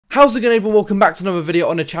How's it going, everyone? Welcome back to another video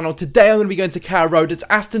on the channel. Today I'm going to be going to Carrow Road as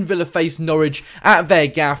Aston Villa face Norwich at their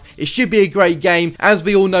gaff. It should be a great game. As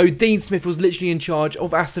we all know, Dean Smith was literally in charge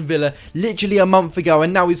of Aston Villa literally a month ago,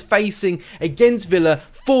 and now he's facing against Villa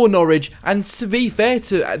for Norwich. And to be fair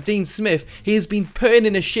to Dean Smith, he has been putting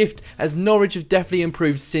in a shift as Norwich have definitely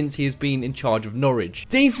improved since he has been in charge of Norwich.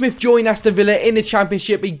 Dean Smith joined Aston Villa in the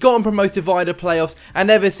Championship. He got promoted via the playoffs,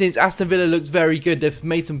 and ever since, Aston Villa looks very good. They've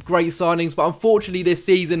made some great signings, but unfortunately this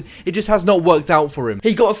season it just has not worked out for him.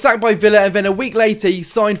 He got sacked by Villa, and then a week later he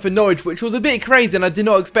signed for Norwich, which was a bit crazy and I did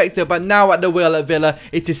not expect it. But now at the wheel at Villa,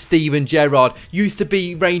 it is Steven Gerrard. Used to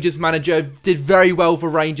be Rangers manager, did very well for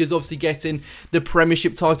Rangers, obviously getting the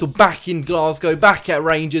Premiership title back in Glasgow, back at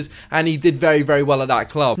Rangers, and he did very well at that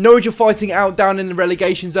club. Norwich are fighting out down in the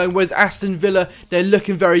relegation zone, whereas Aston Villa, they're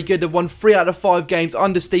looking very good. They've won 3 out of 5 games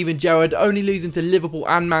under Steven Gerrard, only losing to Liverpool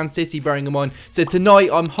and Man City, bearing in mind. So tonight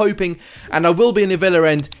I'm hoping, and I will be in the Villa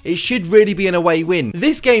end, it should really be an away win.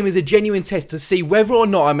 This game is a genuine test to see whether or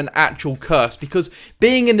not I'm an actual curse, because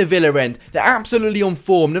being in the Villa end, they're absolutely on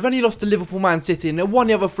form. They've only lost to Liverpool, Man City, and they've won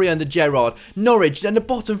the other 3 under Gerrard. Norwich, then the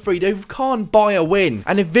bottom 3, they can't buy a win.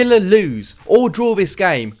 And if Villa lose or draw this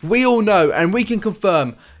game, we all know and we can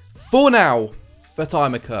confirm for now that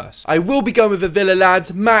I'm a curse. I will be going with the Villa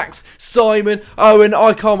lads, Max, Simon, Owen.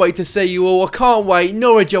 I can't wait to see you all. I can't wait.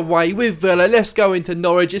 Norwich away with Villa. Let's go into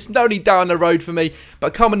Norwich. It's only down the road for me,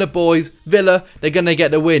 but come on the boys. Villa, they're going to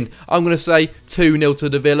get the win. I'm going to say 2-0 to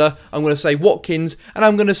the Villa. I'm going to say Watkins, and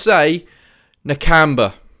I'm going to say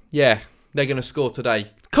Nakamba. Yeah, they're going to score today.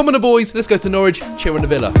 Come on the boys. Let's go to Norwich. Cheer on the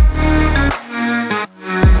Villa.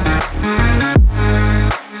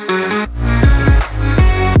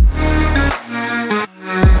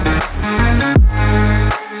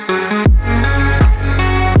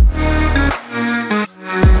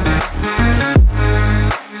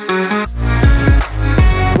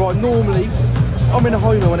 Normally, I'm in a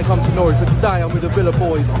homer when it comes to Norwich, but today I'm with the Villa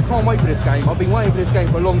boys. I can't wait for this game. I've been waiting for this game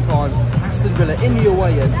for a long time. Aston Villa in the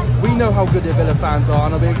away end. We know how good the Villa fans are,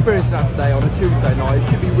 and I'll be experiencing that today on a Tuesday night. It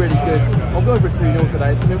should be really good. I'm going for a 2-0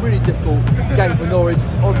 today. It's going to be a really difficult game for Norwich.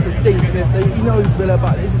 Obviously, Dean Smith, he knows Villa,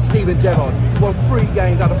 but this is Steven Gerrard. He's won 3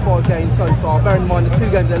 games out of 5 games so far. Bearing in mind the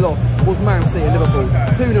 2 games they lost was Man City and Liverpool.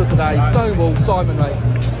 2-0 today. Stonewall, Simon, mate.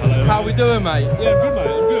 Hello. How are we doing, mate? Yeah, I'm good, mate.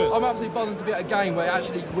 I'm good. I'm absolutely buzzing to be at a game where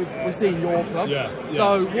actually we're seeing your club. Yeah.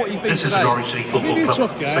 So what do you think This is today? a Norwich City Football Club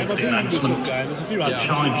tough game. safety announcement. The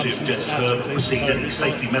chimes you've just heard precede any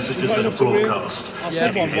safety messages in the broadcast.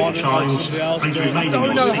 The chimes brings you remain in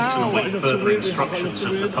your seat to await further instructions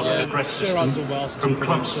of the public address system from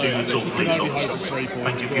club stewards or police officers.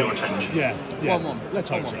 Thank you for your attention. Yeah. 1-1. Let's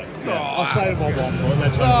 1-1. Yeah, I'll say 1-1, but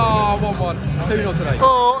let's 1-1. 2-0 today.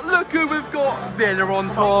 Oh, look who we've got. Villa on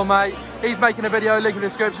tour, mate. He's making a video, link in the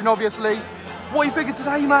description, obviously. What are you thinking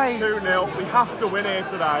today, mate? 2-0. We have to win here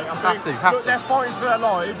today. Have to. Look, they're fighting for their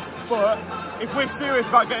lives, but if we're serious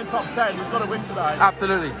about getting top 10, we've got to win today.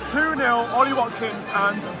 Absolutely. 2-0, Ollie Watkins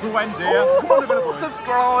and Buendia. Come on, the Villa boys.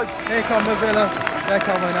 Subscribe. Here come the Villa. They're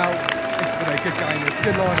coming out. It's going to be a good game. It's a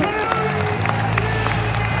good lineup.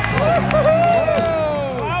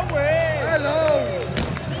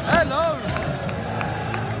 Hello.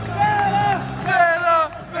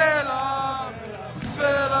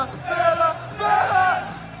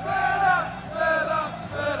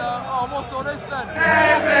 What's on this then?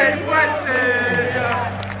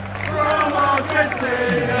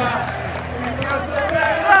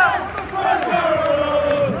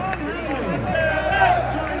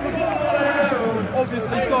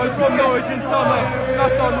 Obviously, so from Norwich in summer,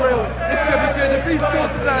 that's unreal. It's going to be good. If he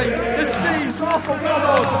scores today, this team's come on.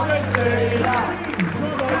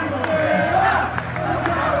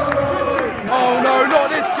 Oh no, not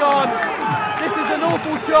this John. This is an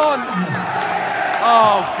awful John.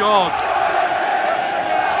 Oh God.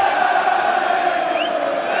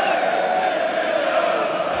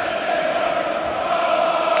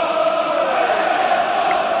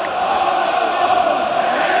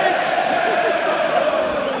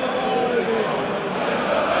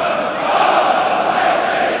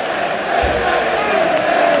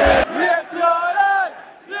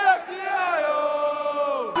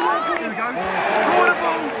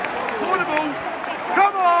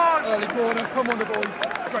 Early corner, come on the boys,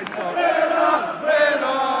 great start. Villa,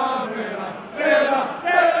 Villa, Villa, Villa,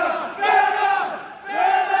 Villa, Villa,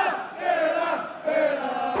 Villa, Villa,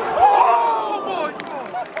 Villa. Oh my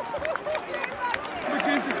God!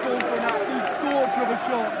 McGinnis scored for an absolute scorcher of a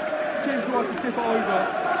shot. Tim tried to tip it over.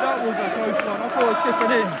 That was a close one, I thought it was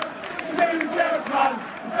dipping in. Steven Gerrard,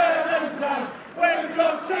 Villa's done. We've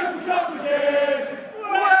got Steven Gerrard again.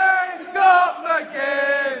 Wake up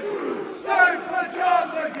again. Super John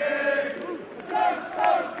again.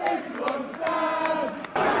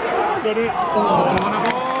 Got it. Oh,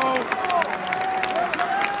 wonderful.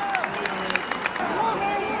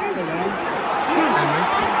 Henry.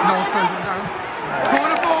 Noel's closing it down.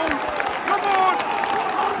 Corner ball. Come on.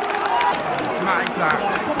 Dramatic that.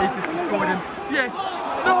 He's just destroyed him. Yes.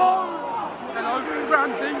 No. Hello,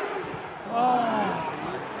 Ramsey. Oh.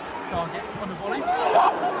 Target on the volley.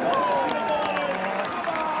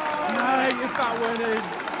 Mate, if that went in.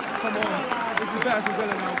 Come on. This is better for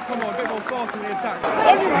Villa now. Come on, a bit more fast in the attack.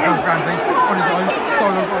 Here comes Ramsey on his own.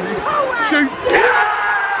 Solo run this. Shoots. Yeah!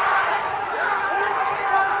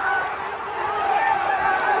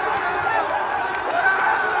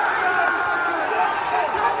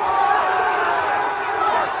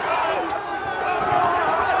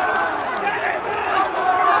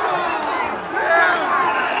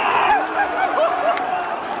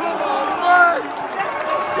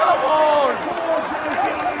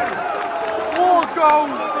 Goal!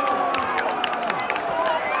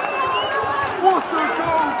 What a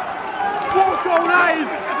goal! What a goal that is!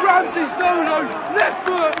 Ramsey solo, left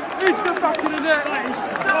foot into the back of the net. That is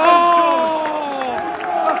so good.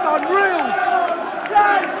 That's unreal!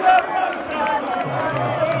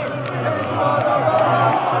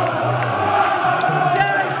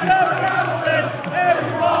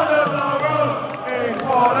 It's one of our own! It's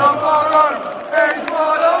one of our own! It's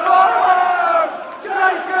one of our own!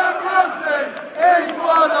 Jacob Ramsey! He's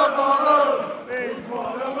one of our own! He's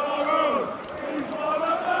one of our own! He's one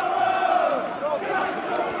of our own!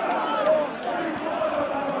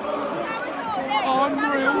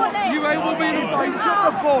 Unreal! You able to be in the face? Shot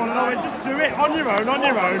the ball and I went, just do it on your own, on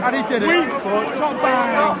your own. And he did it. Weak foot, shot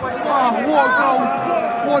bang. Oh, what a goal!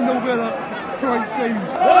 1-0 Villa. Great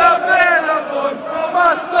scenes. The Villa boys from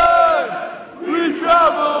Aston! We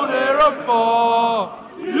travel near and far.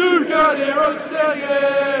 You can hear us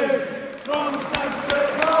singing from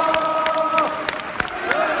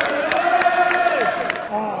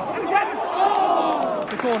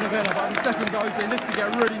The corner Villa, but the second goes in. This could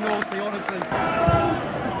get really naughty, honestly.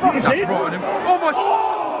 That's right on him. Oh my!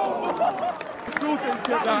 Jordan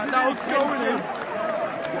tipped that. That was going in.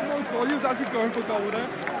 Oh, he was actually going for goal there.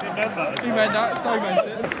 He meant that. So meant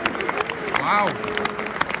it. Wow.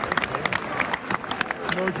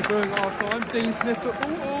 Norwich are doing half time. Dean Smith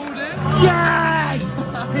football. All in. Yes!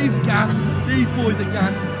 He's gassed. These boys are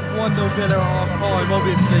gassed. 1-0 Villa at half time,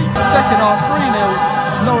 obviously. Second half,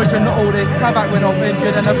 3-0. Norwich are not all this. Kabak went off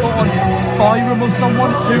injured and they put on Byram or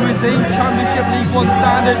someone. Who is he? Championship League 1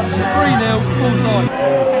 standard. 3-0, full time.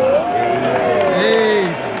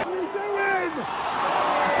 Jeez. What are you doing?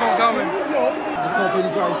 It's not going. It's not been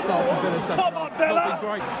a great start for Villa second half. It's not been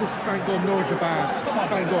great. Just thank God Norwich are bad.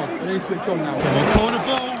 Thank God. We need to switch on now. Corner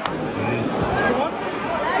ball.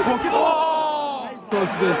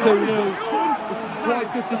 Close to the 2-0. Quite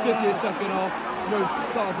 50-50 second half. Norwich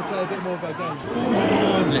starting to play a bit more of their game.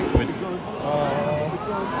 Liquid. It's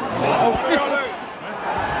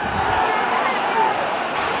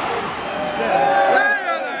see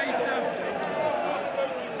you later.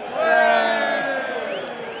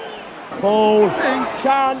 Ball. Thanks.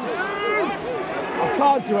 Chance. I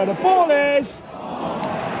can't see where the ball is.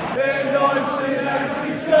 In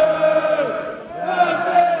 1982, the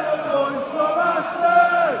Villa boys from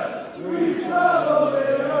Aston, we travel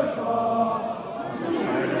near and far.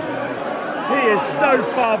 He is so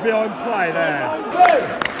far behind play there.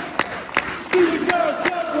 Steven Gerrard's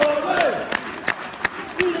got Robin!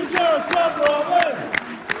 Steven Gerrard's got Robin!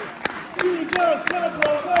 Steven Gerrard's got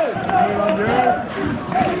Robin!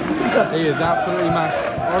 He is absolutely massive.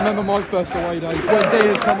 I remember my first away day when Dean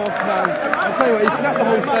has come off now. I'll tell you what, he's clapped the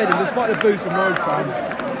whole stadium, despite the boost from Norwich fans.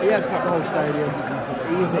 He has clapped the whole stadium.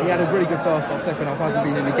 He had a really good first half, second half hasn't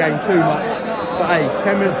been in the game too much. But hey,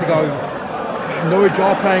 10 minutes to go. Norwich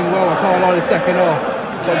are playing well, I can't lie, the second half.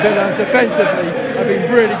 But Villa defensively have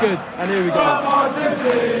been really good. And here we go.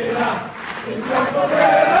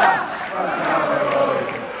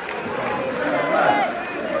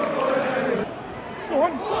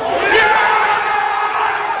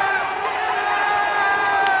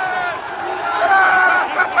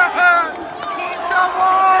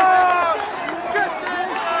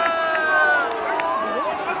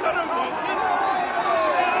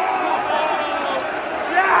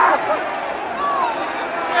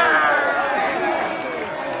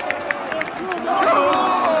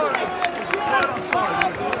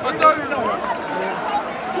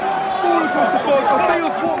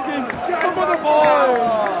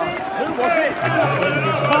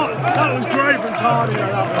 That was great from Cardio,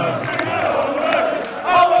 that was.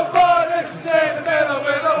 Our finest team, Villa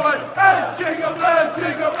win away. Hey, jingle bells,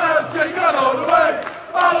 jingle all the way.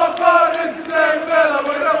 Our finest team, Villa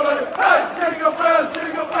win away. Hey, jingle bells,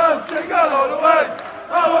 jingle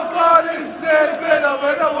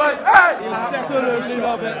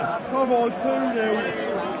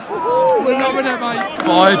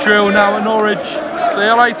Fire drill now at Norwich. See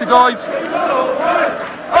you later, guys.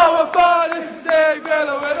 Our finest is saying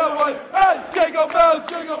Villa win away. Hey, jingle bells,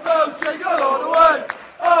 jingle all the way.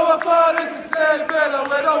 Our finest is saying Villa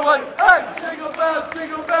win away. Hey, jingle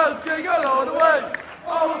bells, jingle all the way.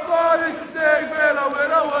 Our finest is saying Villa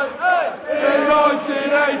win away. Hey, in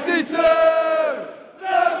 1982,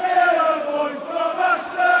 the Villa boys from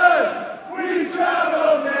Aston, we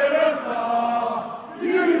travelled near and far.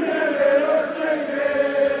 You can hear us singing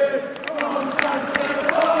from Stanford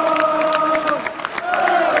Park.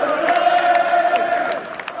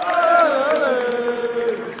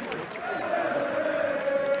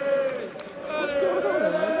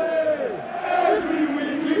 Every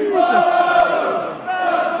week we follow, the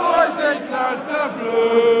boys and clans are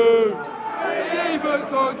blue. Even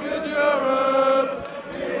conquered Europe.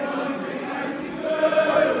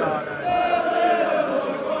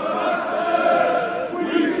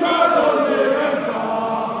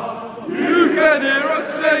 You can hear us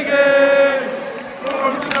singing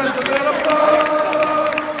from Stanford Park.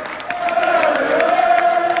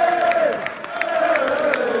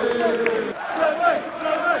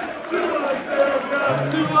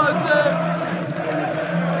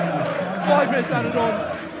 Added on.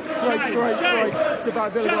 Great. It's about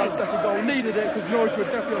Villa got a second goal. Needed it because Norwich were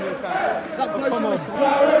definitely on the attack. Come on.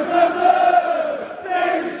 Clarence and blue,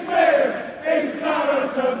 Dean Smith is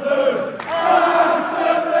Clarence and blue.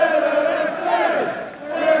 Aston Villa FC,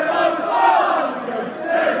 we're on fire to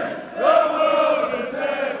sing. The world has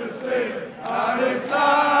never seen, and it's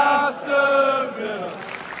Aston Villa.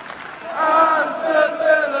 Aston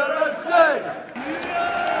Villa FC.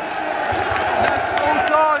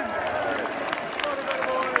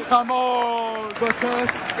 Come on! The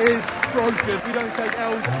curse is broken. We don't take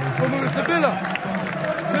L's. We'll move to Villa.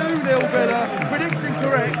 2-0 Villa. Prediction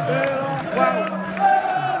correct. Wow.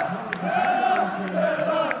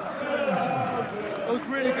 It was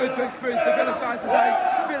really good to experience the Villa fans today.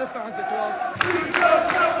 Villa fans are class.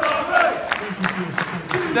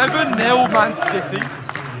 7-0 Man City.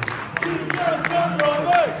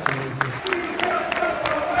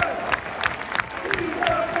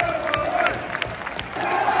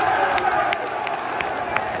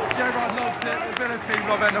 Team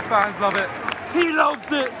love it and the fans love it. He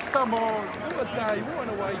loves it. Come on. What a day. What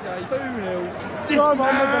an away day. 2-0. Come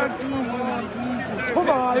on. Come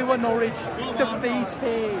on. Who won Norwich?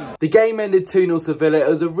 Defeated. The game ended 2-0 to Villa. It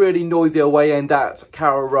was a really noisy away end at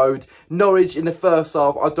Carrow Road. Norwich in the first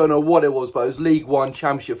half, I don't know what it was, but it was League One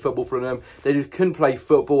Championship football from them. They just couldn't play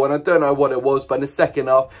football, and I don't know what it was, but in the second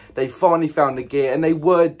half, they finally found the gear, and they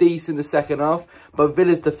were decent in the second half, but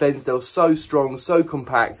Villa's defence, they were so strong, so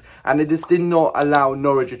compact, and they just did not allow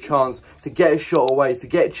Norwich a chance to get a shot away, to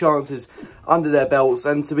get chances under their belts.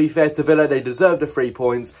 And to be fair to Villa, they deserved the 3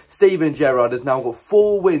 points. Steven Gerrard has now got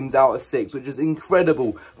 4 wins out of 6, which is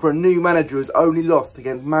incredible for a new manager who's only lost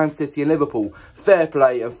against Man City and Liverpool. Fair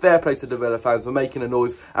play, and fair play to the Villa fans for making a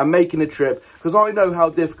noise and making a trip, because I know how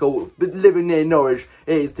difficult living near Norwich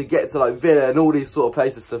it is to get to like Villa and all these sort of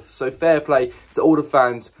places. So fair play to all the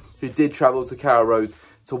fans who did travel to Carrow Road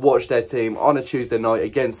to watch their team on a Tuesday night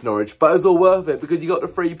against Norwich. But it was all worth it because you got the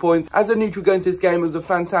 3 points. As a neutral going to this game, it was a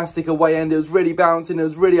fantastic away end. It was really bouncing. It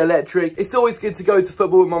was really electric. It's always good to go to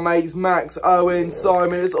football with my mates, Max, Owen,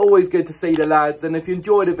 Simon. It's always good to see the lads. And if you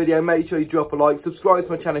enjoyed the video, make sure you drop a like. Subscribe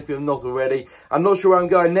to my channel if you're not already. I'm not sure where I'm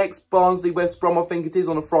going next. Barnsley, West Brom, I think it is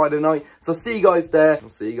on a Friday night. So I'll see you guys there. I'll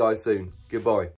see you guys soon. Goodbye.